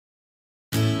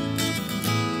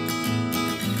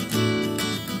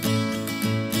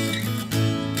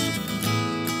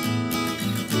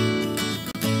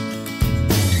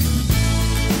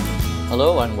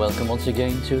Hello and welcome once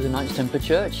again to the Knights Templar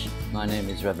Church. My name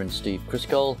is Reverend Steven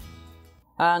Chriscole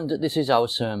and this is our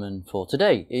sermon for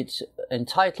today. It's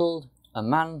entitled A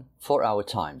Man for Our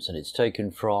Times and it's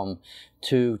taken from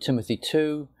 2 Timothy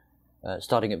 2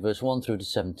 starting at verse 1 through to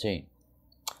 17.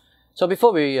 So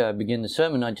before we begin the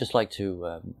sermon, I'd just like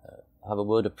to have a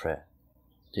word of prayer.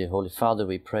 Dear Holy Father,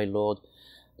 we pray, Lord,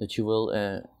 that you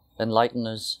will enlighten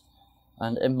us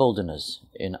and embolden us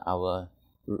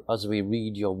as we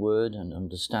read your word and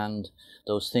understand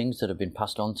those things that have been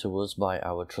passed on to us by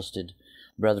our trusted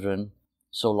brethren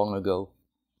so long ago.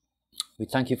 We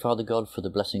thank you, Father God, for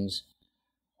the blessings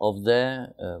of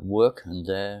their work and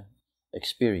their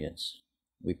experience.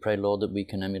 We pray, Lord, that we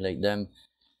can emulate them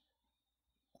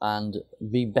and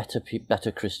be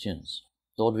better Christians.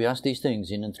 Lord, we ask these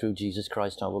things in and through Jesus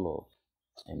Christ our Lord.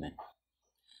 Amen.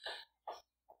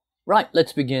 Right,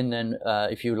 let's begin then.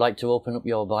 If you'd like to open up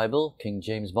your Bible, King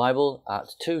James Bible, at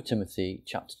 2 Timothy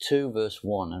chapter 2 verse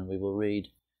 1, and we will read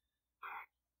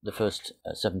the first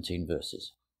 17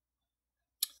 verses,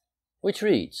 which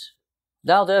reads,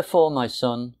 Thou therefore, my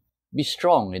son, be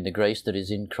strong in the grace that is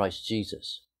in Christ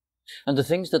Jesus, and the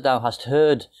things that thou hast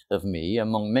heard of me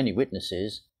among many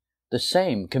witnesses, the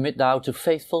same commit thou to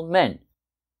faithful men,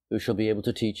 who shall be able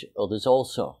to teach others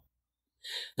also.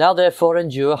 Thou therefore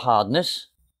endure hardness,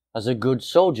 as a good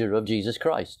soldier of Jesus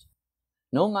Christ.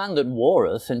 No man that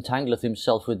warreth entangleth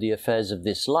himself with the affairs of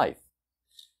this life,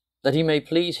 that he may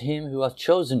please him who hath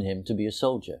chosen him to be a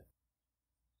soldier.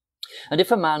 And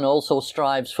if a man also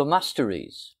strives for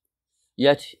masteries,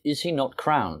 yet is he not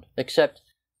crowned, except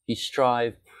he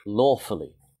strive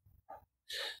lawfully.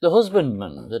 The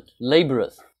husbandman that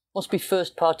laboureth must be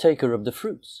first partaker of the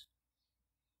fruits.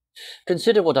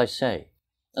 Consider what I say,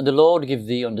 and the Lord give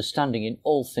thee understanding in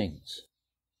all things.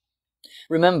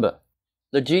 Remember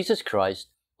that Jesus Christ,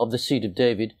 of the seed of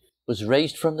David, was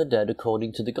raised from the dead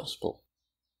according to the gospel,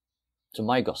 to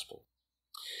my gospel,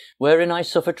 wherein I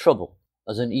suffer trouble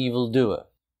as an evildoer,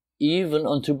 even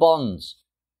unto bonds,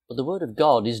 but the word of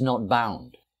God is not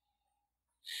bound.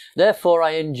 Therefore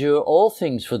I endure all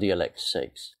things for the elect's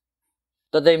sakes,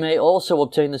 that they may also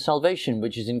obtain the salvation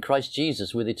which is in Christ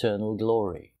Jesus with eternal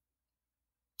glory.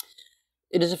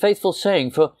 It is a faithful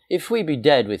saying, for if we be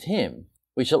dead with him,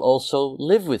 we shall also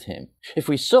live with him. If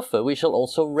we suffer, we shall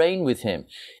also reign with him.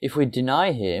 If we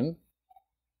deny him,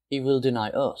 he will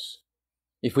deny us.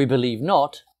 If we believe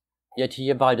not, yet he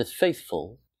abideth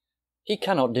faithful, he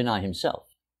cannot deny himself.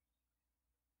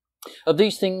 Of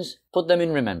these things put them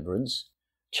in remembrance,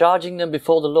 charging them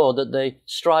before the Lord that they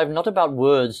strive not about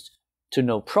words to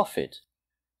no profit,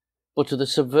 but to the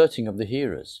subverting of the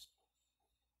hearers.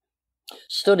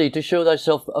 Study to show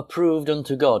thyself approved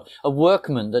unto God, a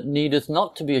workman that needeth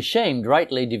not to be ashamed,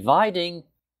 rightly dividing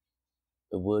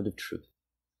the word of truth.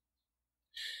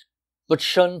 But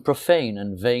shun profane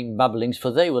and vain babblings, for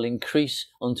they will increase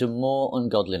unto more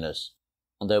ungodliness,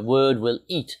 and their word will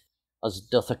eat as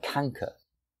doth a canker,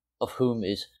 of whom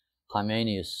is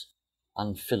Hymenaeus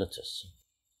and Philetus.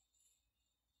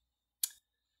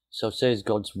 So says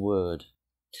God's word.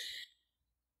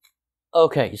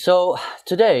 Okay, so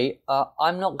today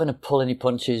I'm not going to pull any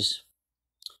punches.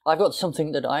 I've got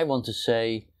something that I want to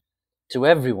say to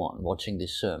everyone watching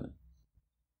this sermon.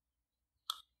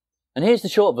 And here's the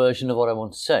short version of what I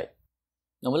want to say.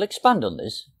 And we'll expand on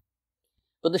this.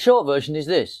 But the short version is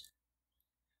this.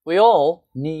 We all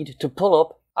need to pull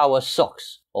up our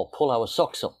socks, or pull our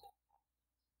socks up.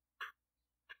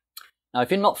 Now,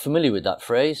 if you're not familiar with that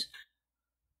phrase,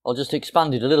 I'll just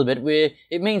expand it a little bit.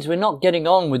 It means we're not getting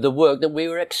on with the work that we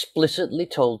were explicitly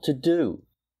told to do.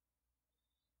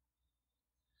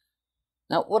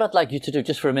 Now, what I'd like you to do,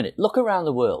 just for a minute, look around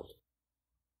the world.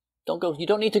 You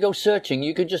don't need to go searching.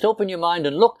 You can just open your mind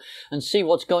and look and see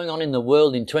what's going on in the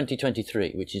world in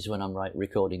 2023, which is when I'm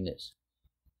recording this.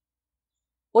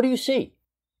 What do you see?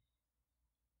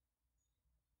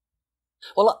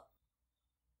 Well,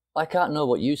 I can't know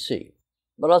what you see,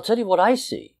 but I'll tell you what I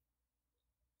see.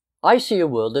 I see a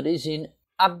world that is in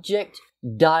abject,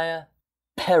 dire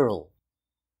peril.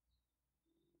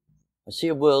 I see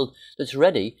a world that's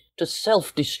ready to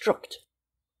self-destruct.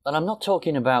 And I'm not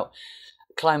talking about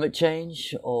climate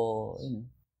change or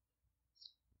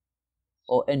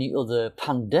any other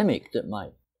pandemic that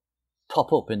might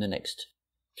pop up in the next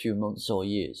few months or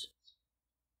years.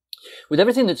 With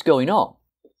everything that's going on,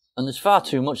 and there's far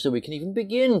too much that we can even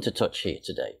begin to touch here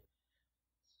today,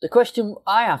 the question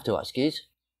I have to ask is,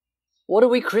 what are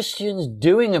we Christians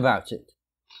doing about it?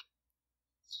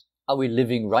 Are we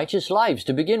living righteous lives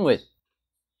to begin with?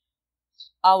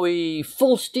 Are we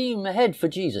full steam ahead for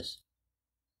Jesus?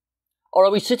 Or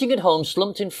are we sitting at home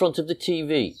slumped in front of the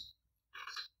TV,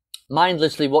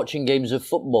 mindlessly watching games of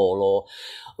football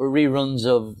or reruns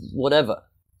of whatever?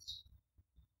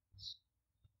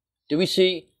 Do we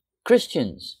see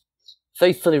Christians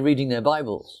faithfully reading their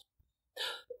Bibles?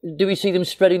 Do we see them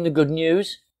spreading the good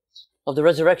news of the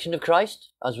resurrection of Christ,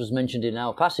 as was mentioned in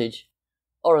our passage,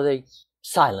 or are they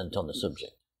silent on the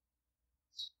subject?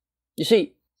 You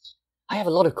see, I have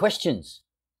a lot of questions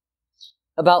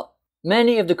about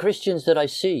many of the Christians that I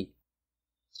see.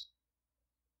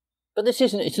 But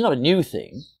it's not a new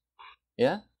thing,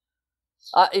 yeah?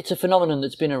 It's a phenomenon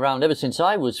that's been around ever since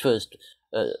I was first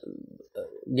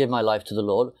gave my life to the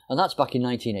Lord, and that's back in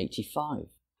 1985.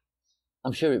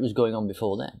 I'm sure it was going on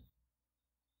before then.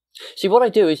 See, what I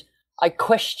do is I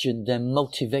question their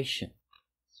motivation.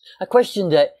 I question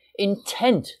their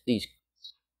intent.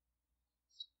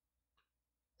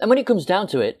 And when it comes down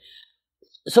to it,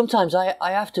 sometimes I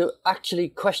have to actually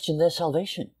question their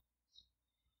salvation.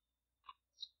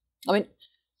 I mean,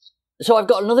 so I've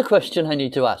got another question I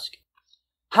need to ask.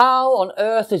 How on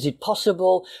earth is it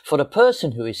possible for a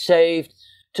person who is saved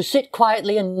to sit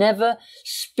quietly and never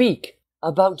speak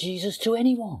about Jesus to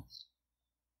anyone?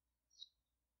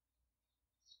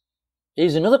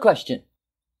 Here's another question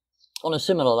on a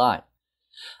similar line.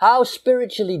 How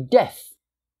spiritually deaf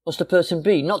must a person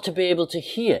be not to be able to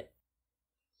hear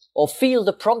or feel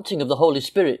the prompting of the Holy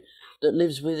Spirit that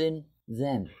lives within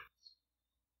them?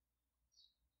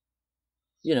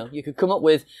 You know, you could come up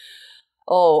with,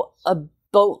 a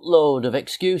boatload of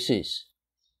excuses.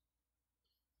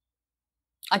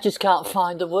 I just can't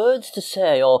find the words to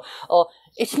say, or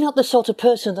it's not the sort of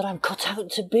person that I'm cut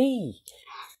out to be.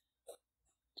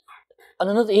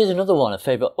 And here's another one, a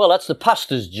favourite. Well, that's the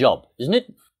pastor's job, isn't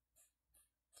it?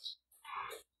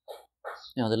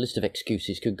 Now, the list of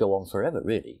excuses could go on forever,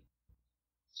 really.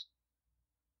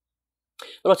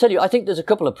 But I'll tell you, I think there's a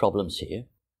couple of problems here.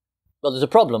 Well, there's a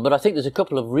problem, but I think there's a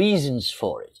couple of reasons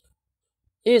for it.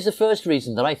 Here's the first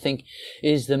reason that I think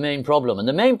is the main problem. And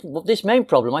this main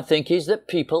problem, I think, is that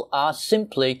people are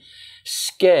simply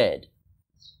scared.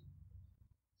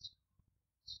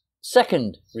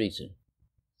 Second reason,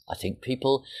 I think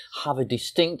people have a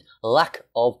distinct lack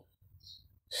of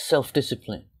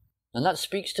self-discipline. And that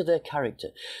speaks to their character.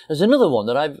 There's another one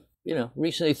that I've,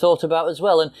 recently thought about as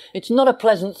well. And it's not a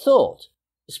pleasant thought,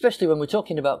 especially when we're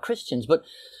talking about Christians. But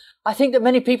I think that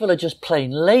many people are just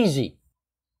plain lazy.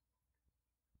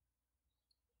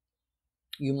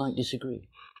 You might disagree.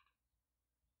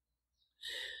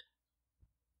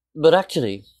 But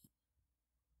actually,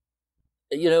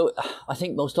 I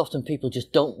think most often people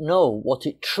just don't know what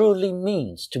it truly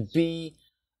means to be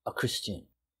a Christian.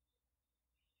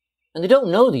 And they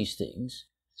don't know these things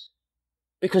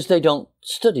because they don't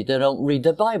study, they don't read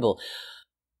the Bible.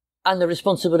 And the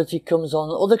responsibility comes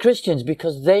on other Christians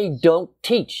because they don't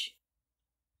teach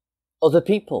other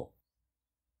people.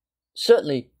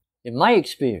 Certainly, in my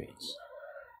experience,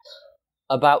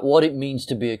 about what it means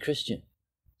to be a Christian.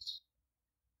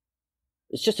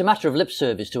 It's just a matter of lip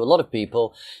service to a lot of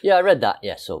people. Yeah, I read that.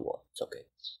 Yeah, so what? It's okay.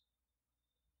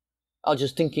 I'll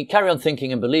just carry on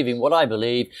thinking and believing what I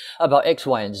believe about X,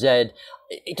 Y, and Z.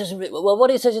 It doesn't really, well, what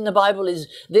it says in the Bible is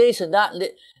this and that. And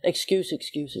excuse.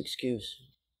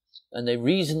 And they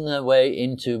reason their way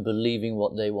into believing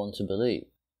what they want to believe.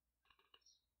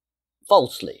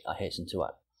 Falsely, I hasten to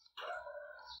add.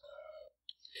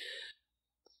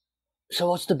 So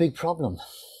what's the big problem?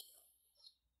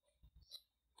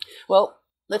 Well,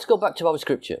 let's go back to our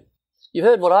scripture. You've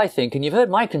heard what I think and you've heard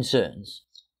my concerns.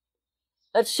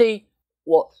 Let's see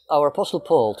what our Apostle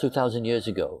Paul 2,000 years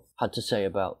ago had to say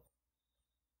about,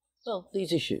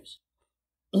 these issues.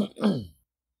 And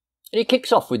he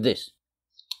kicks off with this.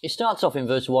 He starts off in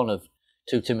verse 1 of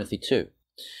 2 Timothy 2.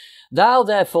 Thou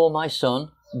therefore, my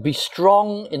son, be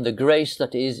strong in the grace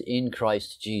that is in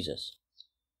Christ Jesus.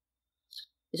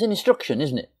 It's an instruction,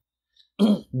 isn't it?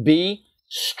 Be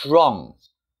strong.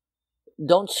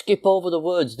 Don't skip over the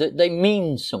words. They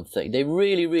mean something. They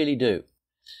really, really do.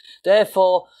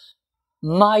 Therefore,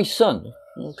 my son,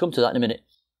 we'll come to that in a minute,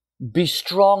 be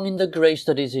strong in the grace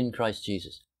that is in Christ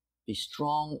Jesus. Be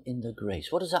strong in the grace.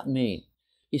 What does that mean?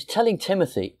 He's telling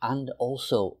Timothy and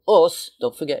also us,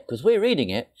 don't forget, because we're reading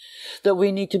it, that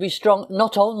we need to be strong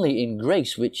not only in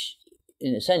grace, which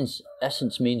in a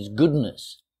essence means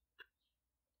goodness,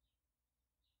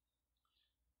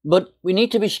 but we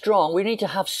need to be strong. We need to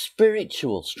have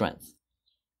spiritual strength,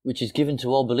 which is given to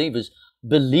all believers.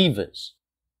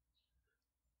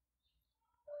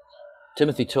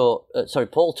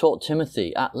 Paul taught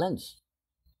Timothy at length.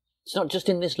 It's not just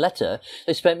in this letter.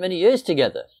 They spent many years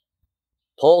together.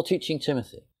 Paul teaching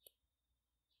Timothy.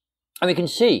 And we can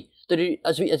see that he,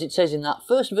 as it says in that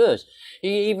first verse,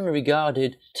 he even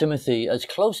regarded Timothy as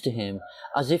close to him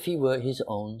as if he were his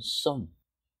own son.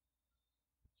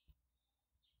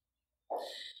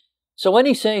 So when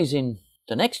he says in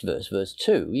the next verse, verse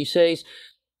 2, he says,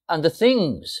 and the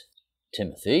things,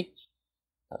 Timothy,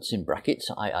 that's in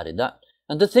brackets, I added that,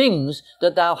 and the things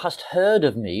that thou hast heard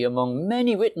of me among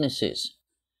many witnesses,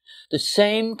 the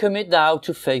same commit thou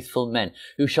to faithful men,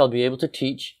 who shall be able to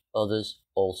teach others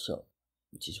also.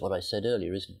 Which is what I said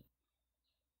earlier, isn't it?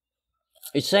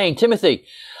 It's saying, Timothy,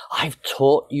 I've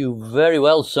taught you very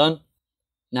well, son.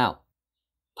 Now,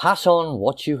 pass on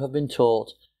what you have been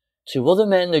taught to other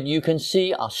men that you can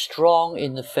see are strong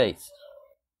in the faith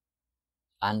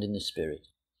and in the Spirit.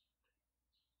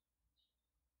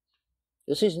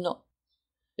 This is not...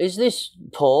 Is this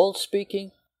Paul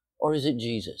speaking, or is it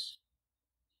Jesus?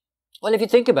 Well, if you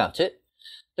think about it,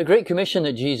 the Great Commission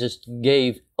that Jesus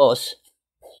gave us,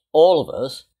 all of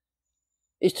us,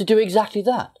 is to do exactly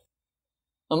that.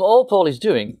 And all Paul is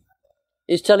doing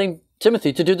is telling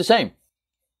Timothy to do the same.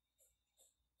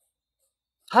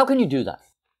 How can you do that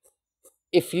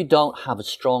if you don't have a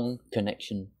strong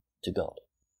connection to God?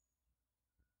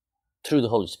 Through the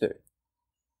Holy Spirit,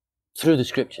 through the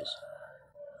Scriptures.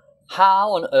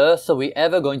 How on earth are we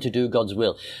ever going to do God's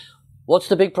will? What's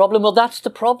the big problem? Well, that's the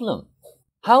problem.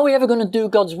 How are we ever going to do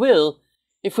God's will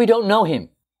if we don't know Him?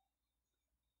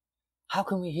 How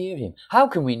can we hear Him? How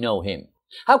can we know Him?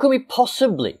 How can we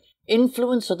possibly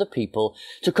influence other people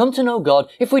to come to know God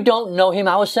if we don't know Him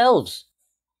ourselves?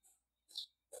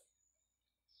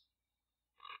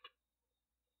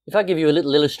 If I give you a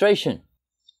little illustration,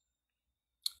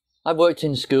 I've worked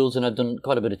in schools and I've done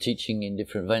quite a bit of teaching in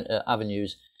different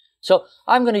avenues. So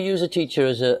I'm going to use a teacher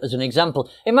as an example.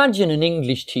 Imagine an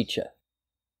English teacher.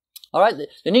 All right,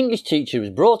 an English teacher is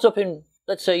brought up in,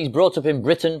 let's say he's brought up in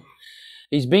Britain.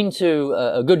 He's been to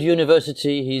a good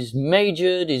university. His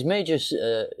major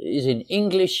is in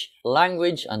English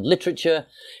language and literature.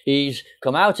 He's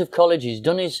come out of college. He's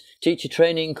done his teacher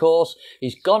training course.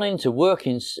 He's gone into work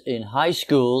in high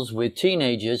schools with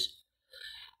teenagers.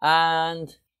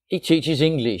 And he teaches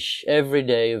English every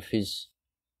day of his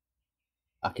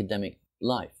academic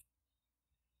life.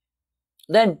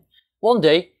 Then, one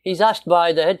day, he's asked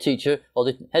by the head teacher, or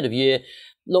the head of year,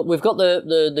 look, we've got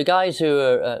the guys who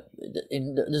are,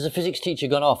 there's a physics teacher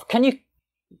gone off. Can you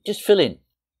just fill in?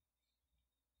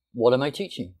 What am I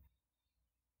teaching?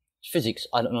 Physics.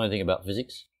 I don't know anything about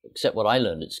physics, except what I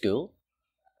learned at school.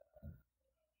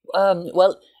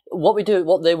 Well,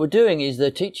 what they were doing is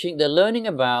they're learning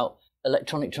about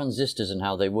electronic transistors and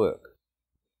how they work.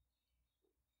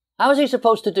 How is he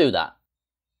supposed to do that?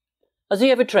 Has he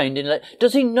ever trained in...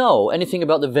 Does he know anything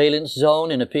about the valence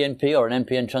zone in a PNP or an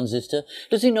NPN transistor?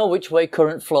 Does he know which way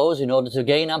current flows in order to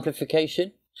gain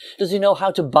amplification? Does he know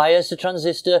how to bias a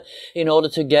transistor in order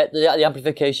to get the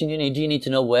amplification you need? Do you need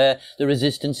to know where the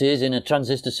resistance is in a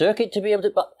transistor circuit to be able to...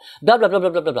 Blah, blah, blah, blah,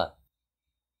 blah, blah, blah.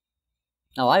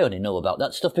 Now, I only know about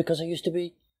that stuff because I used to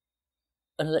be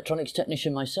an electronics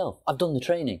technician myself. I've done the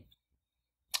training.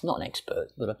 I'm not an expert,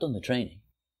 but I've done the training.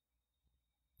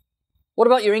 What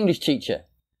about your English teacher?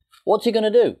 What's he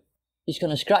going to do? He's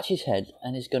going to scratch his head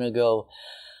and he's going to go,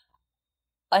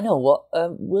 I know what,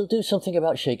 we'll do something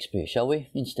about Shakespeare, shall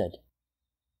we, instead?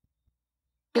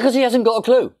 Because he hasn't got a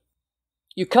clue.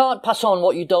 You can't pass on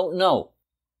what you don't know.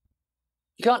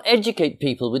 You can't educate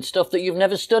people with stuff that you've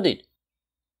never studied.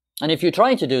 And if you're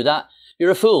trying to do that,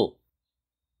 you're a fool.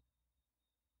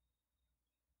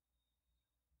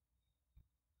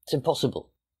 It's impossible.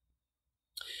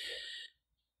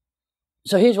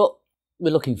 So here's what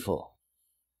we're looking for.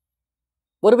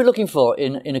 What are we looking for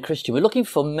in a Christian? We're looking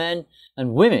for men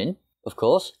and women, of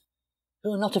course,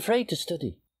 who are not afraid to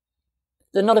study.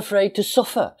 They're not afraid to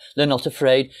suffer. They're not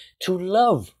afraid to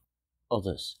love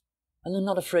others. And they're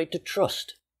not afraid to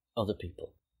trust other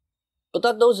people. But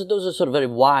those are sort of very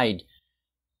wide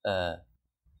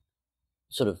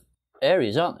sort of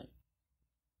areas, aren't they?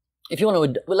 If you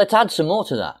want to, well, let's add some more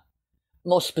to that.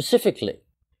 More specifically,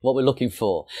 what we're looking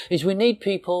for is we need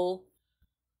people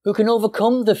who can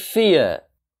overcome the fear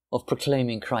of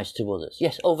proclaiming Christ to others.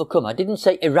 Yes, overcome. I didn't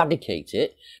say eradicate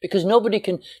it, because nobody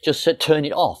can just turn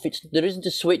it off. There isn't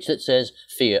a switch that says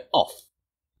fear off.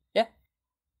 Yeah?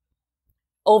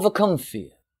 Overcome fear.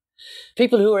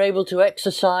 People who are able to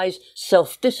exercise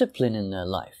self-discipline in their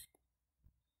life.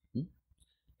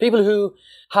 People who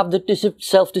have the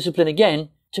self-discipline again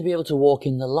to be able to walk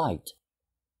in the light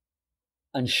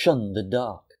and shun the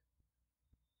dark.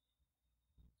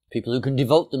 People who can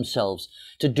devote themselves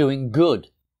to doing good,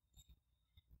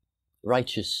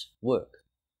 righteous work.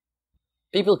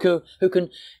 People who can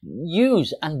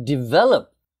use and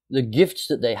develop the gifts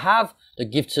that they have, the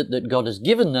gifts that God has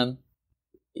given them,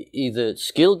 either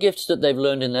skill gifts that they've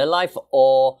learned in their life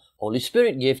or Holy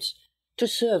Spirit gifts, to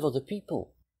serve other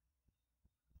people.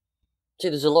 See,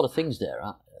 there's a lot of things there,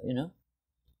 you know.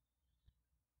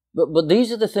 But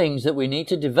these are the things that we need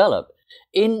to develop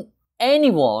in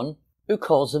anyone who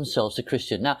calls themselves a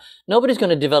Christian. Now, nobody's going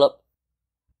to develop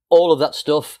all of that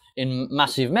stuff in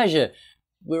massive measure.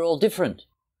 We're all different.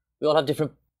 We all have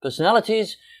different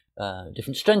personalities,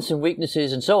 different strengths and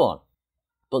weaknesses and so on.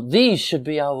 But these should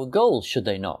be our goals, should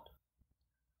they not?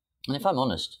 And if I'm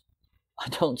honest, I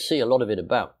don't see a lot of it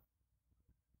about.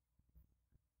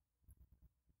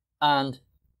 And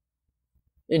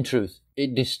in truth,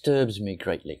 it disturbs me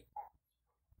greatly.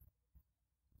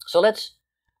 So let's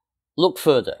look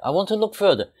further. I want to look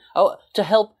further to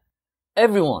help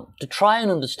everyone to try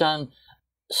and understand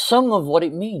some of what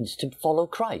it means to follow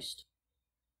Christ.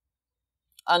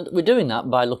 And we're doing that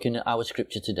by looking at our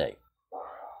scripture today.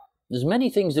 There's many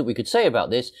things that we could say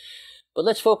about this, but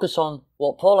let's focus on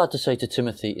what Paul had to say to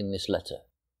Timothy in this letter.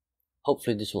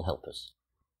 Hopefully this will help us.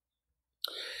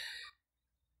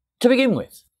 To begin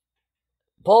with,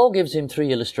 Paul gives him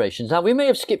 3 illustrations. Now, we may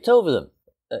have skipped over them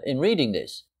in reading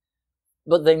this,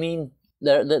 but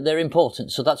they're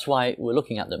important, so that's why we're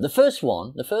looking at them. The first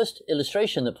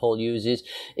illustration that Paul uses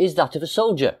is that of a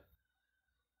soldier.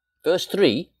 Verse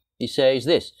 3, he says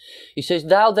this. He says,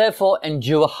 "Thou therefore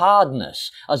endure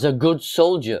hardness as a good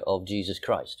soldier of Jesus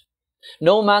Christ.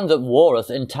 No man that warreth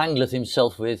entangleth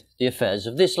himself with the affairs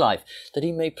of this life, that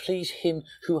he may please him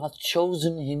who hath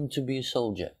chosen him to be a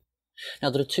soldier." Now,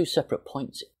 there are 2 separate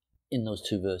points in those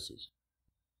 2 verses.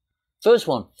 First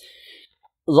one,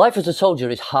 life as a soldier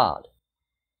is hard.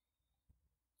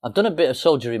 I've done a bit of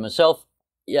soldiery myself.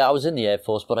 Yeah, I was in the Air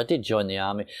Force, but I did join the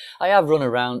Army. I have run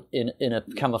around in a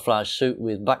camouflage suit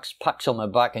with packs on my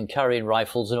back and carrying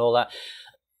rifles and all that.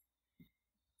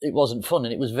 It wasn't fun,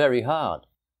 and it was very hard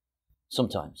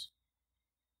sometimes.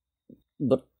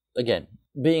 But again,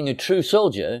 being a true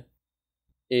soldier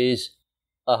is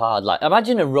a hard life.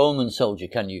 Imagine a Roman soldier,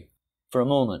 can you, for a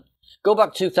moment? Go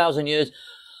back 2,000 years.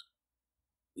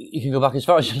 You can go back as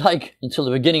far as you like until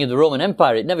the beginning of the Roman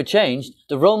Empire. It never changed.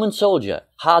 The Roman soldier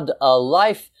had a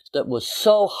life that was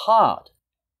so hard.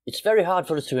 It's very hard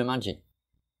for us to imagine.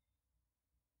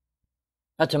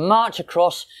 Had to march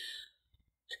across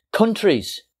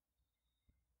countries.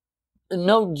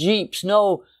 No jeeps,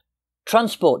 no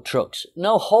transport trucks,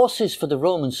 no horses for the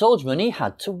Roman soldiersman. He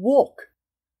had to walk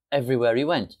everywhere he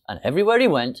went. And everywhere he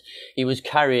went, he was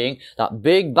carrying that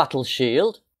big battle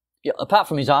shield. Yeah, apart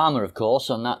from his armour, of course,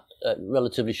 and that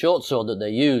relatively short sword that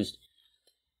they used.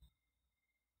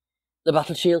 The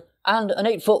battle shield and an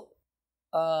 8-foot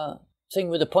thing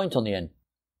with a point on the end.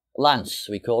 Lance,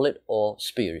 we call it, or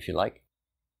spear, if you like.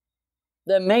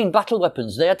 Their main battle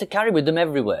weapons, they had to carry with them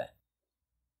everywhere.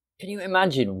 Can you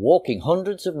imagine walking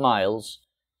hundreds of miles,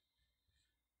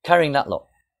 carrying that lot?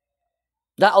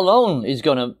 That alone is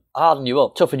going to harden you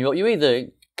up, toughen you up. You either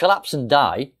collapse and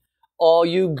die, or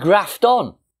you graft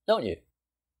on, don't you,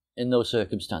 in those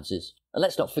circumstances? And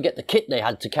let's not forget the kit they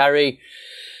had to carry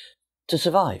to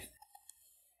survive.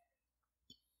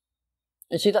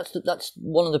 And see, that's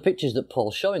one of the pictures that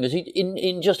Paul's showing us.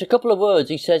 In just a couple of words,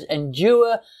 he says,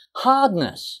 endure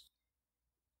hardness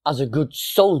as a good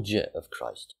soldier of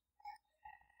Christ.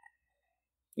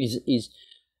 He's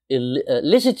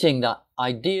eliciting that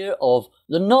idea of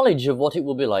the knowledge of what it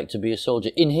will be like to be a soldier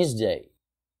in his day.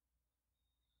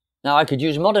 Now, I could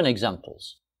use modern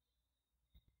examples.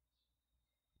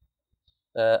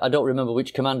 I don't remember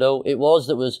which commando it was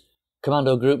that was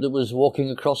commando group that was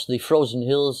walking across the frozen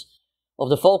hills of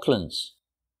the Falklands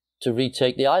to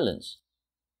retake the islands.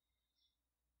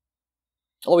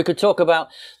 Or we could talk about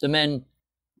the men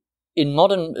in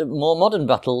more modern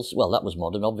battles. Well, that was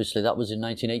modern, obviously, that was in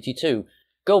 1982.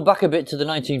 Go back a bit to the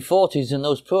 1940s and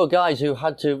those poor guys who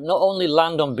had to not only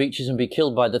land on beaches and be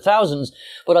killed by the thousands,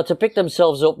 but had to pick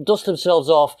themselves up, dust themselves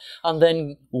off, and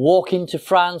then walk into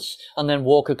France, and then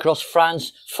walk across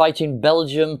France, fight in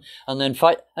Belgium, and then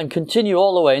fight, and continue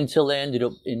all the way until they ended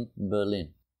up in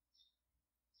Berlin.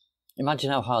 Imagine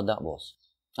how hard that was.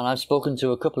 And I've spoken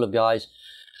to a couple of guys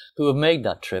who have made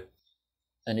that trip,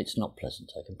 and it's not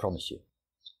pleasant, I can promise you.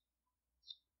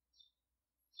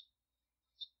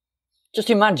 Just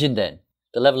imagine then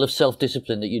the level of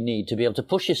self-discipline that you need to be able to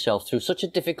push yourself through such a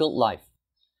difficult life.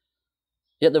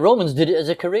 Yet the Romans did it as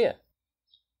a career.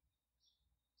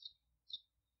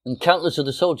 And countless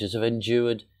other soldiers have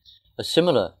endured a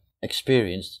similar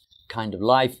experienced kind of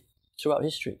life throughout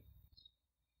history.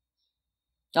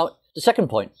 Now, the second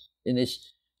point in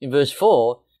verse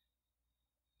 4,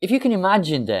 if you can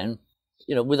imagine then,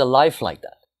 with a life like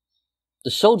that,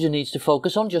 The soldier needs to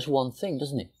focus on just one thing,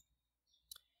 doesn't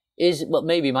he? Well,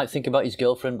 maybe he might think about his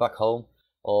girlfriend back home,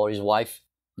 or his wife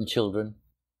and children.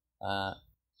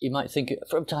 He might think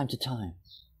from time to time.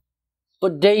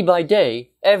 But day by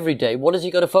day, every day, what has he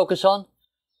got to focus on?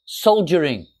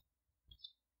 Soldiering.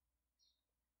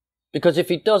 Because if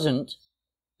he doesn't,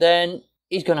 then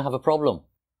he's going to have a problem.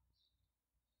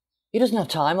 He doesn't have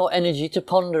time or energy to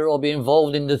ponder or be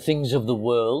involved in the things of the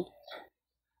world.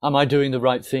 Am I doing the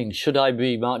right thing? Should I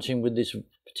be marching with this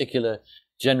particular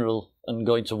general and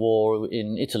going to war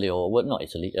in Italy, or well, not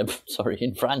Italy,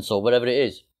 in France or whatever it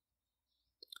is?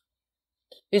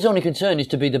 His only concern is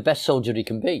to be the best soldier he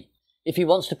can be, if he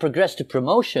wants to progress to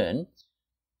promotion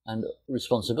and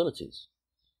responsibilities.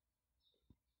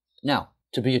 Now,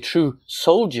 to be a true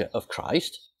soldier of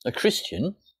Christ, a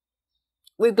Christian,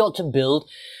 we've got to build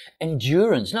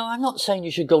endurance. Now, I'm not saying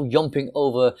you should go jumping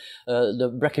over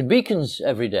the Brecon Beacons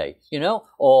every day,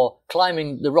 or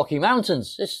climbing the Rocky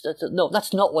Mountains. No,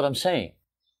 that's not what I'm saying.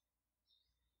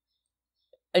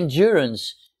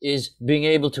 Endurance is being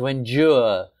able to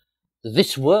endure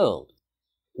this world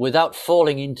without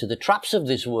falling into the traps of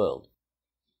this world.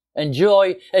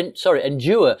 Endure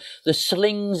the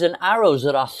slings and arrows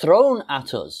that are thrown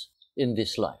at us in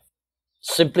this life,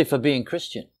 simply for being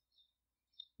Christian,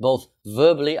 both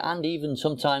verbally and even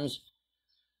sometimes,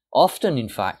 often in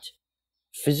fact,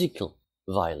 physical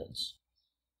violence.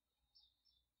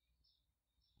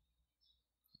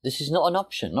 This is not an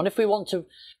option, not if we want to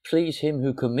please Him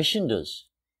who commissioned us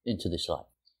into this life.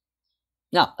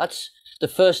 Now, that's the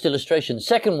first illustration. The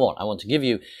second one I want to give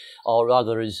you, or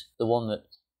rather is the one that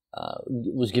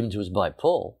was given to us by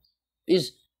Paul,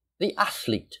 is the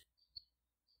athlete.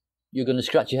 You're going to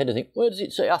scratch your head and think, where does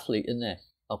it say athlete in there?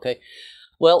 Okay.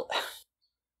 Well,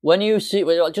 when you see,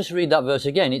 I'll just read that verse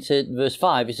again. It says, verse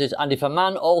 5, it says, and if a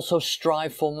man also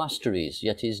strive for masteries,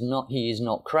 yet he is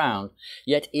not crowned,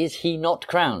 yet is he not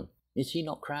crowned? Is he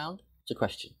not crowned? It's a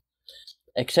question.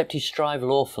 Except he strive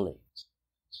lawfully.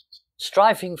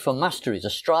 Striving for masteries,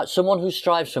 someone who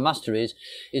strives for masteries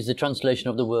is the translation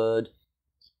of the word,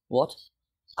 what?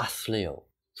 Athleo,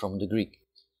 from the Greek.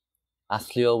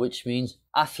 Athleo, which means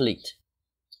athlete.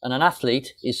 And an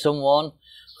athlete is someone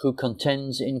who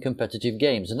contends in competitive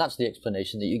games. And that's the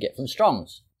explanation that you get from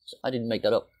Strong's. So I didn't make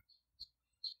that up.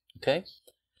 Okay?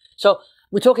 So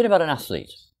we're talking about an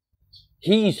athlete.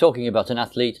 He's talking about an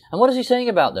athlete. And what is he saying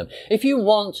about them? If you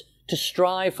want to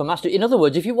strive for mastery, in other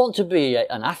words, if you want to be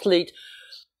an athlete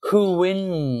who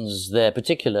wins their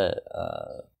particular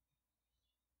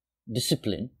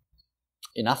discipline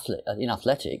in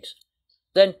athletics,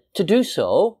 then to do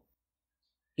so,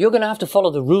 you're going to have to follow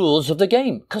the rules of the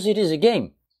game, because it is a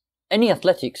game. Any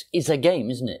athletics is a game,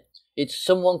 isn't it? It's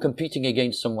someone competing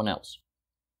against someone else.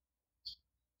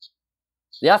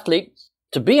 The athlete,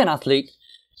 to be an athlete,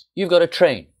 you've got to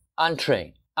train and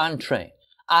train and train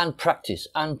and practice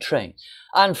and train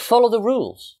and follow the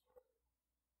rules.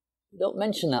 We don't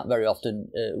mention that very often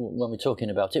when we're talking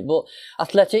about it, but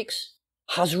athletics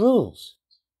has rules.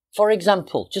 For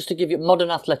example, just to give you modern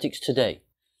athletics today,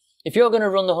 if you're going to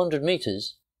run the 100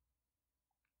 meters,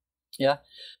 yeah,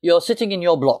 you're sitting in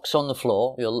your blocks on the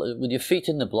floor, with your feet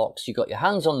in the blocks, you've got your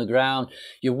hands on the ground,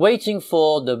 you're waiting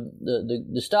for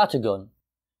the starter gun.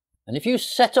 And if you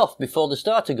set off before the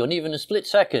starter gun, even a split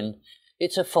second,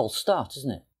 it's a false start,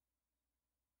 isn't it?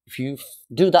 If you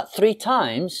do that 3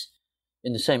 times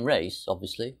in the same race,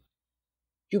 obviously,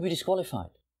 you'll be disqualified.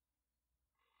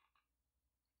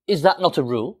 Is that not a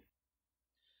rule?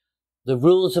 The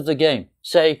rules of the game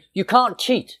say you can't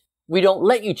cheat. We don't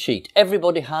let you cheat.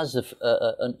 Everybody has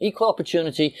an equal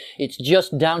opportunity. It's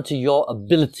just down to your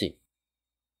ability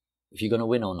if you're going to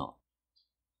win or not.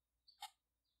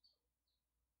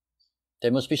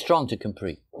 They must be strong to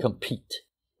compete.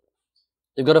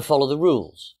 They've got to follow the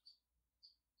rules.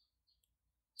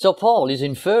 So Paul is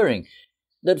inferring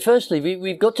that firstly,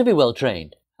 we've got to be well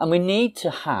trained, and we need to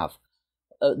have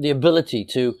the ability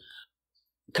to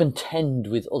contend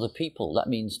with other people. That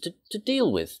means to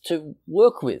deal with, to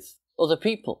work with other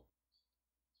people,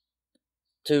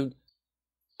 to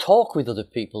talk with other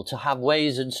people, to have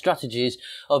ways and strategies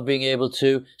of being able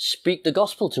to speak the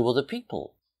gospel to other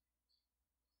people.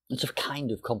 It's a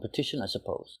kind of competition, I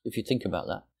suppose, if you think about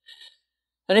that.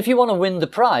 And if you want to win the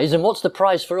prize, and what's the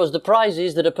prize for us? The prize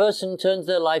is that a person turns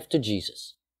their life to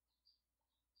Jesus.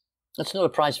 That's not a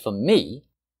prize for me.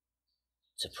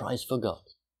 It's a prize for God.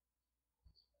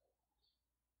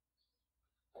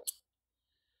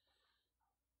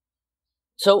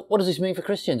 So what does this mean for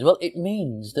Christians? Well, it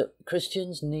means that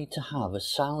Christians need to have a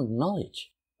sound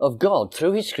knowledge of God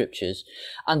through His Scriptures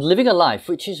and living a life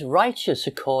which is righteous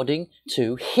according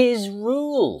to His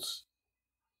rules.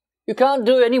 You can't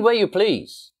do it any way you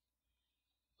please.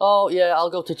 Oh, yeah, I'll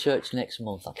go to church next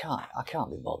month. I can't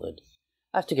be bothered.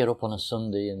 I have to get up on a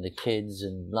Sunday and the kids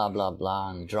and blah, blah,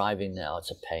 blah, and driving there. Oh,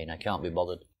 it's a pain. I can't be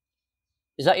bothered.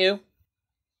 Is that you?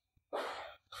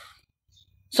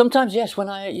 Sometimes, yes, when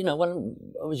I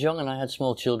was young and I had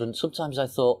small children, sometimes I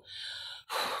thought,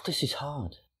 this is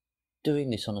hard, doing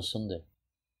this on a Sunday.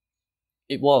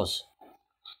 It was,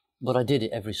 but I did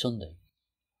it every Sunday.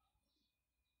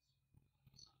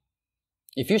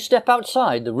 If you step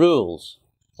outside the rules,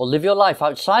 or live your life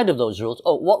outside of those rules,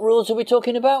 oh, what rules are we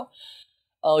talking about?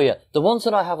 Oh yeah, the ones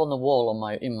that I have on the wall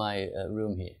in my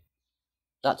room here.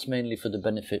 That's mainly for the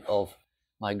benefit of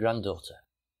my granddaughter,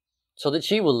 so that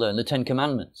she will learn the 10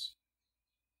 Commandments.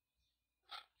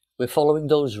 We're following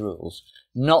those rules,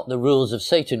 not the rules of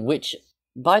Satan, which,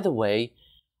 by the way,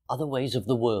 are the ways of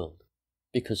the world,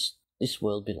 because this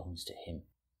world belongs to him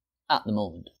at the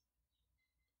moment.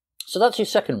 So that's your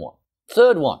second one.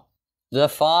 Third one, the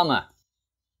farmer.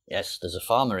 Yes, there's a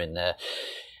farmer in there.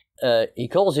 He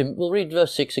calls him, we'll read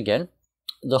verse 6 again.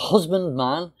 The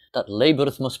husbandman that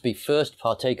laboureth must be first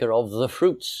partaker of the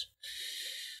fruits.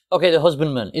 Okay, the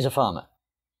husbandman is a farmer.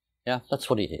 Yeah, that's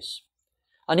what he is.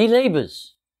 And he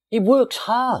labours. He works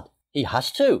hard. He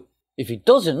has to. If he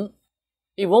doesn't,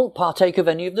 he won't partake of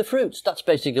any of the fruits. That's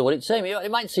basically what it's saying. It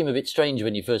might seem a bit strange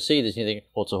when you first see this and you think,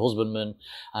 what's a husbandman?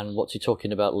 And what's he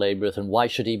talking about, laboureth? And why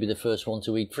should he be the first one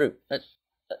to eat fruit?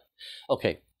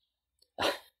 Okay.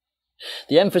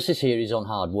 The emphasis here is on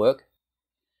hard work.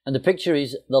 And the picture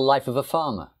is the life of a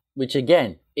farmer, which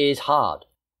again is hard.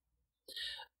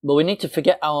 But we need to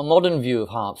forget our modern view of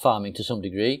hard farming to some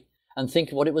degree and think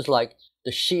of what it was like,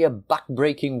 the sheer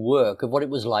back-breaking work of what it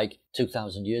was like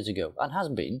 2,000 years ago, and has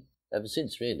been ever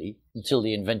since, really, until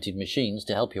they invented machines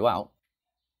to help you out.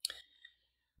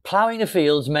 Ploughing the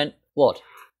fields meant what?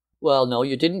 Well, no,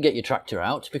 you didn't get your tractor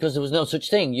out because there was no such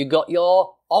thing. You got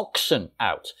your oxen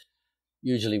out.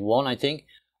 Usually one, I think.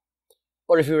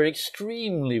 Or if you were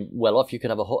extremely well off, you could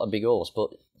have a big horse,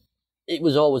 but it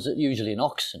was always usually an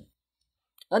oxen.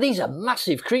 Now, these are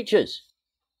massive creatures.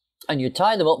 And you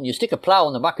tie them up and you stick a plough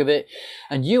on the back of it,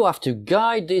 and you have to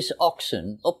guide this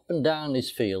oxen up and down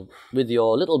this field with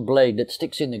your little blade that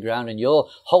sticks in the ground, and you're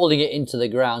holding it into the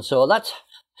ground. So that's,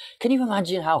 can you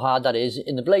imagine how hard that is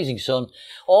in the blazing sun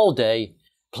all day,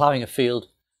 ploughing a field,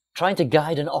 trying to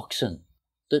guide an oxen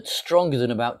that's stronger than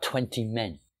about 20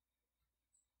 men?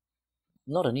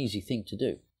 Not an easy thing to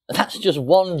do. That's just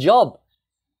one job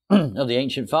of the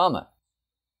ancient farmer.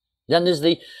 Then there's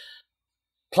the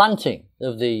planting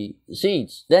of the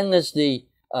seeds. Then there's the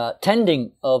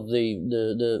tending of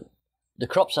the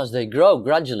crops as they grow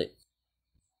gradually.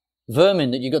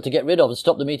 Vermin that you've got to get rid of and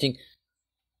stop them eating.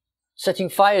 Setting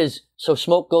fires so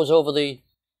smoke goes over the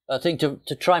thing to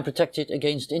try and protect it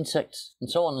against insects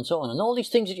and so on and so on. And all these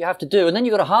things that you have to do. And then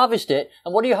you've got to harvest it.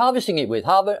 And what are you harvesting it with?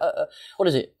 What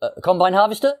is it? A combine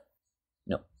harvester?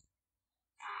 No.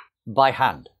 By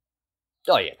hand.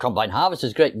 Oh yeah, combine harvester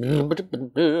is great.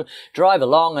 Drive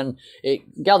along and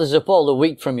it gathers up all the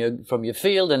wheat from your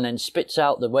field and then spits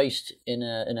out the waste in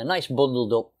a nice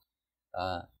bundled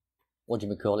up, what do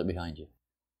we call it behind you?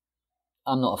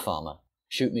 I'm not a farmer.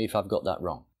 Shoot me if I've got that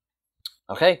wrong.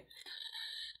 Okay?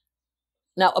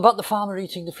 Now, about the farmer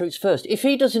eating the fruits first. If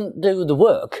he doesn't do the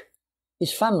work,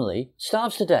 his family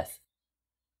starves to death.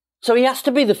 So he has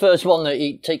to be the first one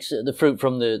that takes the fruit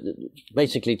from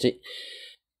basically to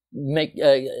take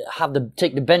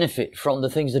the benefit from the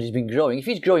things that he's been growing. If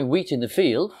he's growing wheat in the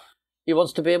field, he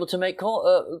wants to be able to make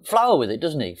flour with it,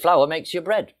 doesn't he? Flour makes your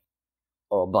bread,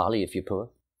 or barley if you're poor.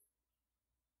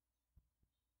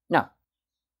 Now,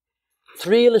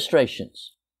 3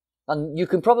 illustrations, and you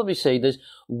can probably see there's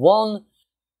one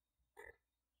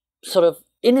sort of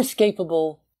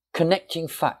inescapable connecting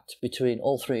fact between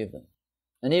all 3 of them,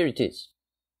 and here it is.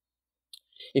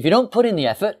 If you don't put in the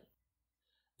effort,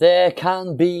 there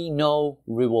can be no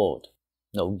reward,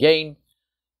 no gain,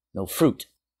 no fruit.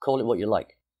 Call it what you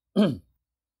like. And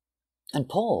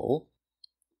Paul,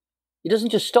 he doesn't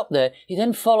just stop there. He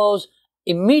then follows,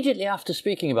 immediately after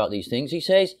speaking about these things, he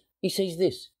says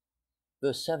this,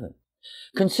 verse 7.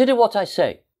 Consider what I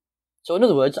say. So in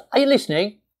other words, are you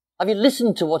listening? Have you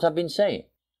listened to what I've been saying?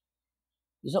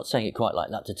 He's not saying it quite like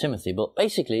that to Timothy, but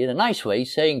basically in a nice way,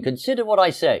 he's saying, consider what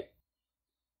I say.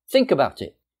 Think about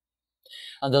it.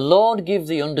 And the Lord give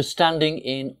thee understanding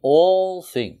in all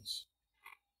things.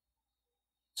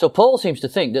 So Paul seems to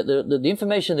think that the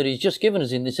information that he's just given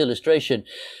us in this illustration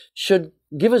should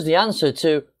give us the answer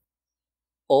to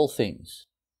all things.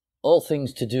 All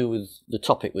things to do with the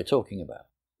topic we're talking about.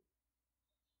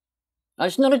 Now,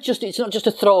 it's not just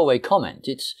a throwaway comment.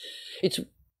 It's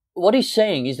what he's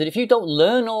saying is that if you don't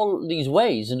learn all these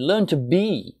ways and learn to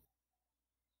be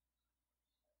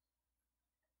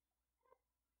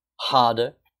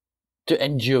harder, to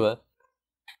endure,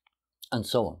 and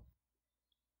so on,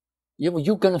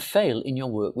 you're going to fail in your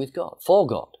work with God, for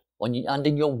God, and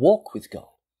in your walk with God.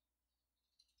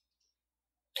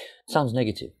 Sounds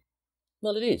negative.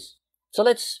 Well, it is. So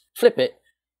let's flip it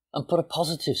and put a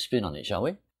positive spin on it, shall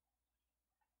we?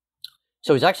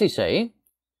 So he's actually saying,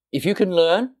 if you can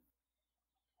learn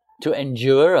to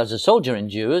endure as a soldier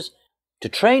endures, to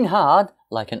train hard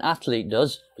like an athlete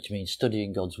does, which means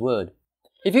studying God's word,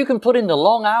 if you can put in the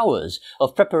long hours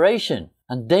of preparation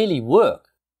and daily work,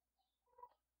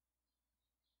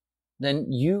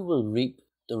 then you will reap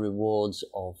the rewards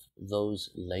of those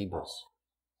labors.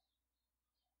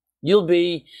 You'll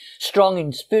be strong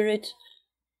in spirit,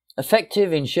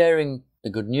 effective in sharing the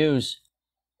good news.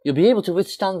 You'll be able to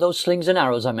withstand those slings and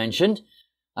arrows I mentioned,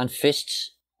 and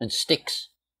fists and sticks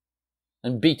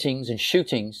and beatings and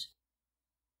shootings.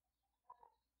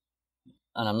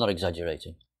 And I'm not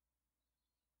exaggerating.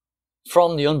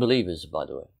 From the unbelievers, by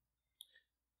the way.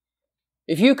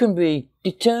 If you can be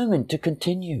determined to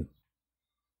continue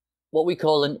what we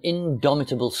call an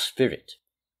indomitable spirit,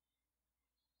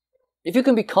 if you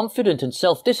can be confident and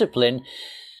self-disciplined,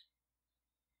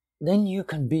 then you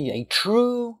can be a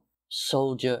true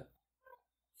soldier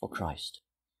for Christ.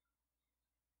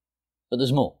 But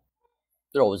there's more.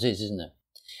 There always is, isn't there?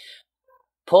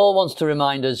 Paul wants to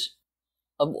remind us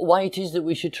of why it is that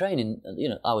we should train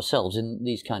in, ourselves in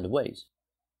these kind of ways.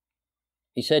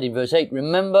 He said in verse 8,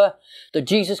 remember that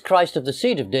Jesus Christ of the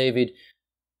seed of David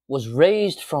was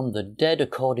raised from the dead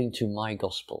according to my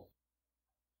gospel.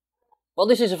 Well,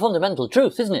 this is a fundamental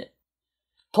truth, isn't it?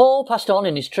 Paul passed on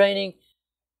in his training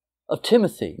of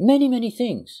Timothy many, many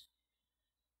things.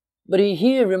 But he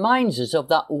here reminds us of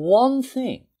that one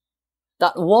thing,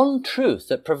 that one truth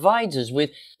that provides us with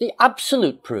the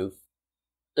absolute proof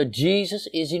that Jesus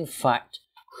is in fact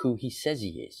who he says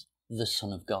he is, the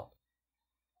Son of God.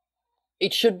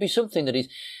 It should be something that is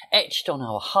etched on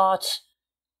our hearts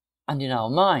and in our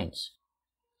minds.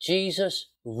 Jesus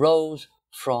rose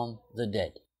from the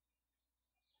dead.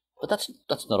 But that's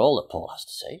not all that Paul has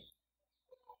to say.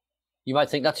 You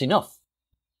might think that's enough.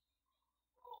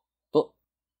 But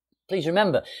please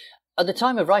remember, at the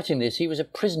time of writing this, he was a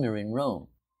prisoner in Rome.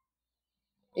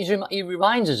 He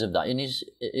reminds us of that in his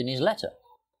letter.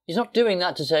 He's not doing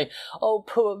that to say, oh,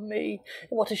 poor me,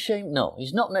 what a shame. No,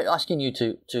 he's not asking you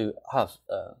to have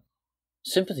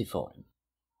sympathy for him.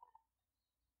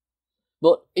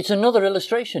 But it's another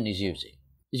illustration he's using.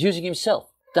 He's using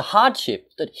himself, the hardship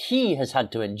that he has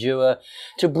had to endure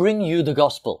to bring you the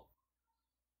gospel.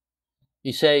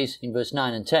 He says in verse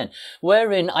 9 and 10,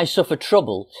 wherein I suffer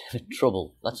trouble,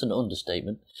 that's an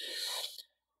understatement,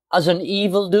 as an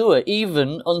evildoer,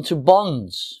 even unto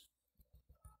bonds.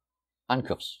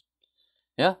 Handcuffs.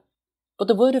 Yeah? But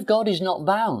the word of God is not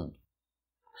bound.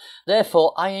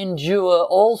 Therefore, I endure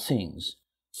all things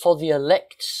for the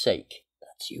elect's sake.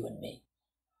 That's you and me.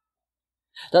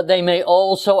 That they may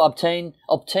also obtain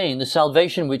the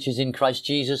salvation which is in Christ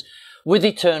Jesus with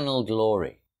eternal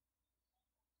glory.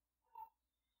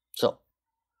 So,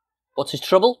 what's his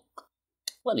trouble?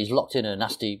 Well, he's locked in a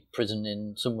nasty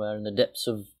prison somewhere in the depths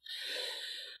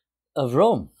of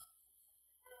Rome.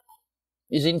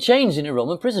 He's in chains in a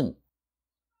Roman prison.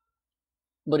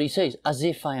 But he says, as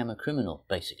if I am a criminal,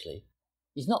 basically.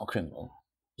 He's not a criminal.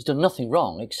 He's done nothing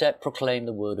wrong except proclaim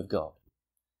the word of God.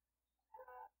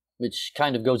 Which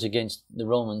kind of goes against the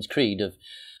Romans' creed of,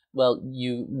 well,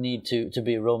 you need to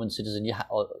be a Roman citizen.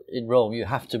 In Rome, you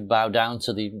have to bow down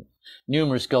to the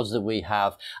numerous gods that we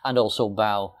have and also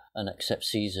bow and accept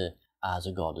Caesar as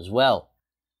a god as well.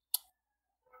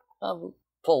 Paul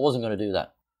wasn't going to do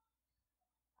that.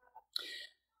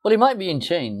 Well, he might be in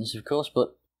chains, of course,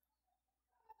 but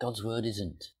God's word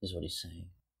isn't, is what he's saying.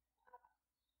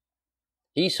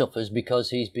 He suffers because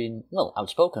he's been,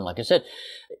 outspoken, like I said.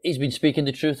 He's been speaking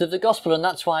the truth of the gospel, and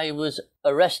that's why he was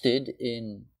arrested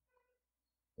in,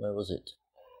 where was it?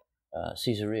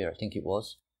 Caesarea, I think it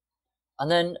was.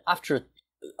 And then after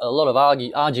a lot of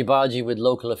argy-bargy with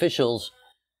local officials,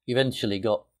 he eventually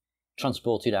got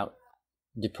transported out,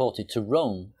 deported to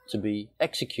Rome to be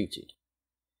executed.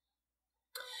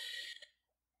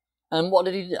 And what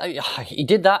did he do? He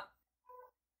did that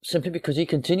simply because he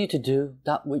continued to do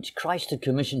that which Christ had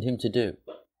commissioned him to do.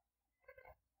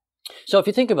 So if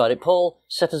you think about it, Paul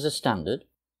set us a standard,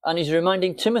 and he's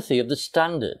reminding Timothy of the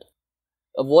standard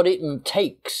of what it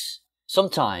takes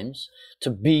sometimes to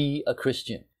be a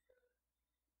Christian.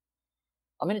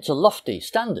 I mean, it's a lofty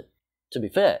standard, to be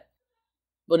fair,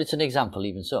 but it's an example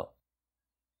even so.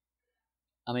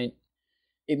 I mean,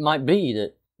 it might be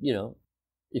that,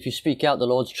 if you speak out the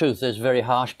Lord's truth, there's very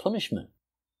harsh punishment.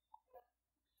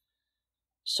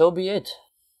 So be it.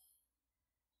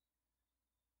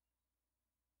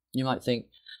 You might think,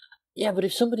 yeah, but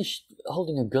if somebody's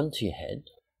holding a gun to your head,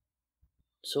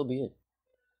 so be it.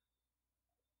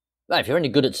 Well, if you're any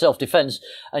good at self-defense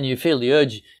and you feel the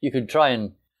urge, you could try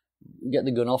and get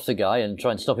the gun off the guy and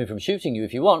try and stop him from shooting you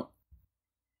if you want.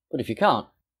 But if you can't,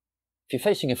 if you're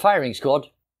facing a firing squad,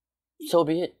 so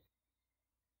be it.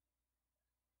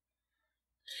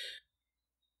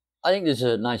 I think there's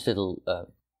a nice little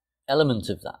element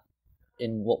of that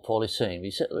in what Paul is saying.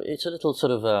 It's a little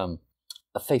sort of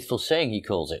a faithful saying, he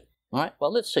calls it. All right,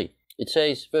 well, let's see. It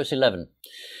says, verse 11,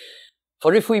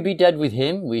 "For if we be dead with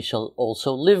him, we shall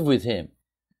also live with him."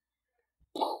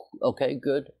 Okay,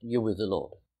 good, you're with the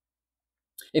Lord.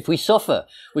 "If we suffer,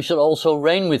 we shall also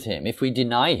reign with him. If we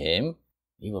deny him,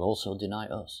 he will also deny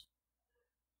us.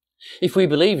 If we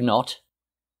believe not,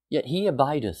 yet he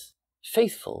abideth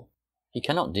faithful. He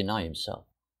cannot deny himself."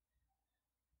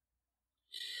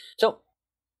 So,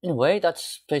 in a way,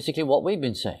 that's basically what we've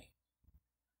been saying.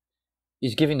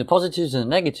 He's giving the positives and the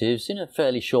negatives in a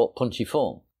fairly short, punchy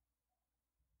form.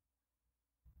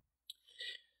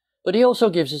 But he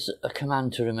also gives us a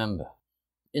command to remember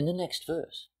in the next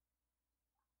verse,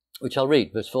 which I'll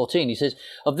read, verse 14. He says,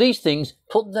 "Of these things,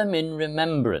 put them in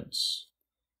remembrance."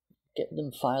 Get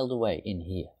them filed away in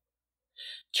here.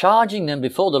 "Charging them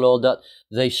before the Lord that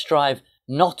they strive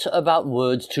not about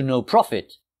words to no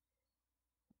profit,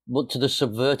 but to the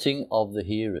subverting of the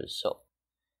hearers." So,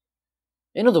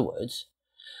 in other words,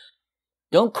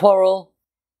 don't quarrel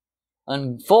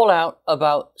and fall out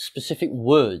about specific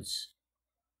words,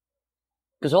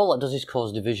 because all that does is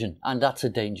cause division, and that's a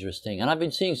dangerous thing. And I've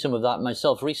been seeing some of that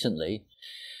myself recently,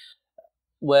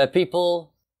 where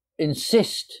people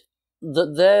insist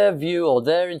that their view or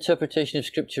their interpretation of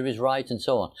Scripture is right and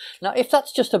so on. Now, if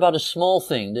that's just about a small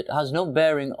thing that has no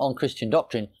bearing on Christian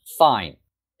doctrine, fine.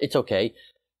 It's okay.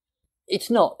 It's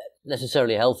not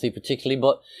necessarily healthy particularly,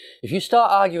 but if you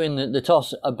start arguing the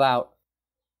toss about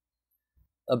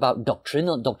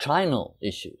doctrinal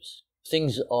issues,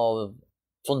 things of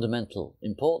fundamental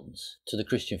importance to the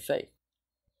Christian faith,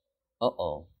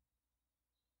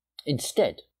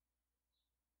 instead,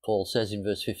 Paul says in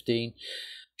verse 15,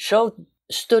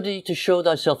 "Study to show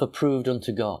thyself approved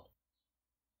unto God,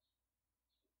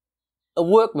 a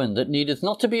workman that needeth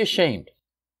not to be ashamed,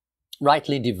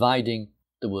 rightly dividing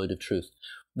the word of truth."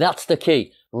 That's the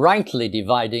key, rightly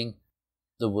dividing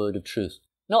the word of truth.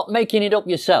 Not making it up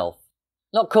yourself,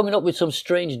 not coming up with some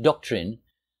strange doctrine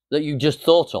that you just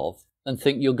thought of and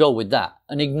think you'll go with that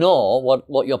and ignore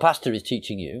what your pastor is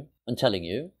teaching you and telling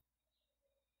you,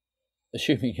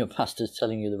 assuming your pastor's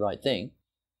telling you the right thing.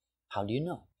 How do you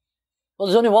know? Well,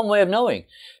 there's only one way of knowing.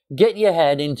 Get your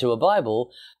head into a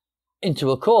Bible,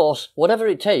 into a course, whatever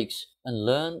it takes, and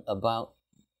learn about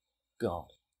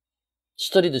God.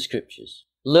 Study the Scriptures.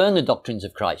 Learn the doctrines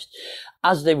of Christ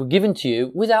as they were given to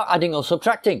you without adding or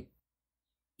subtracting.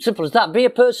 Simple as that. Be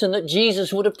a person that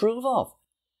Jesus would approve of.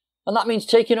 And that means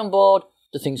taking on board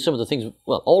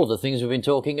all of the things we've been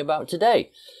talking about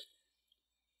today.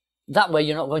 That way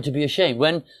you're not going to be ashamed.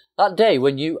 When that day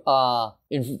when you are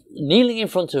kneeling in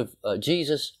front of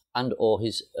Jesus and or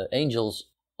his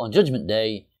angels on Judgment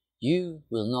Day, you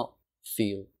will not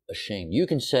feel ashamed. You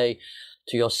can say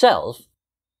to yourself,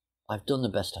 "I've done the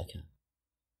best I can."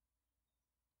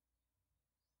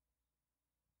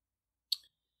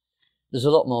 There's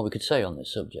a lot more we could say on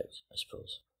this subject, I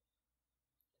suppose.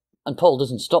 And Paul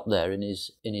doesn't stop there in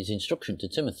his instruction to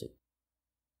Timothy.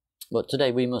 But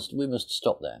today we must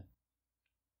stop there.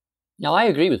 Now, I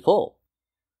agree with Paul,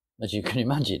 as you can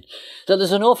imagine, that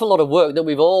there's an awful lot of work that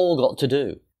we've all got to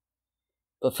do.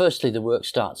 But firstly, the work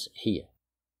starts here.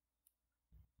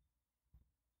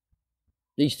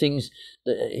 These things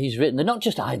that he's written, they're not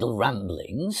just idle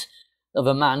ramblings of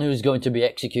a man who's going to be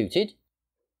executed.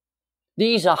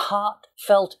 These are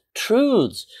heartfelt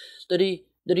truths that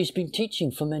he's been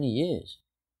teaching for many years.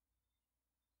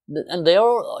 And they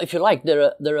are, if you like, there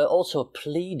are also a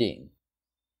pleading,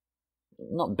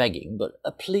 not begging, but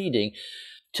a pleading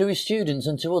to his students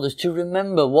and to others to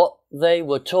remember what they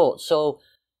were taught, so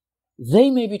they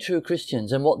may be true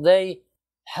Christians, and what they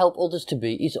help others to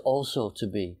be is also to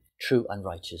be true and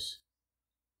righteous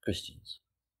Christians.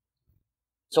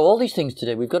 So all these things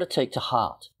today we've got to take to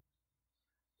heart.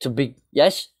 To be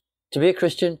a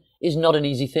Christian is not an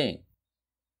easy thing.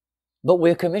 But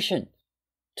we're commissioned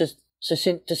to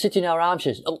sit in our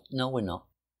armchairs. Oh, no, we're not.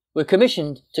 We're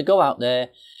commissioned to go out there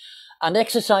and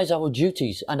exercise our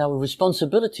duties and our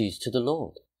responsibilities to the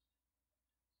Lord.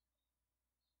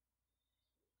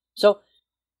 So,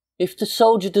 if the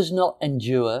soldier does not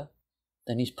endure,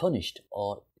 then he's punished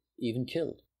or even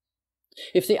killed.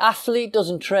 If the athlete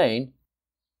doesn't train,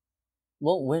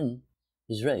 won't win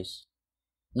his race.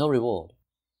 No reward.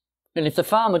 And if the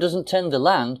farmer doesn't tend the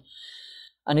land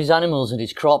and his animals and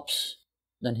his crops,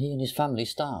 then he and his family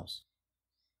starves.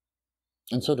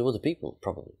 And so do other people,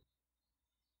 probably.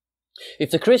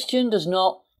 If the Christian does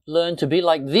not learn to be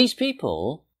like these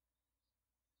people,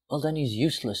 well, then he's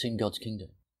useless in God's kingdom.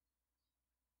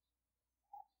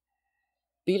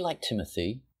 Be like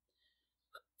Timothy,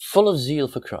 full of zeal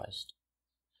for Christ,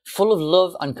 full of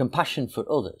love and compassion for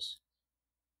others,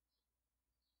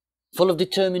 full of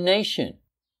determination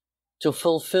to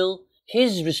fulfill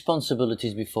his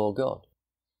responsibilities before God.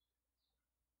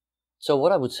 So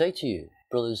what I would say to you,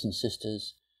 brothers and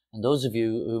sisters, and those of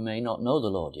you who may not know the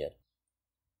Lord yet,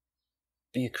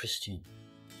 be a Christian.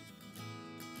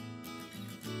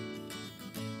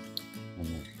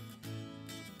 Amen.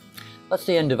 That's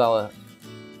the end of our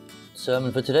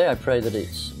sermon for today. I pray that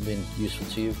it's been useful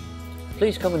to you.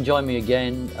 Please come and join me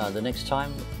again the next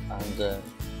time. And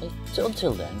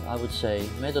until then, I would say,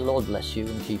 may the Lord bless you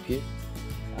and keep you.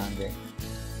 And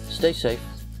stay safe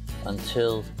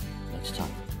until next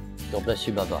time. God bless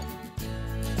you. Bye-bye.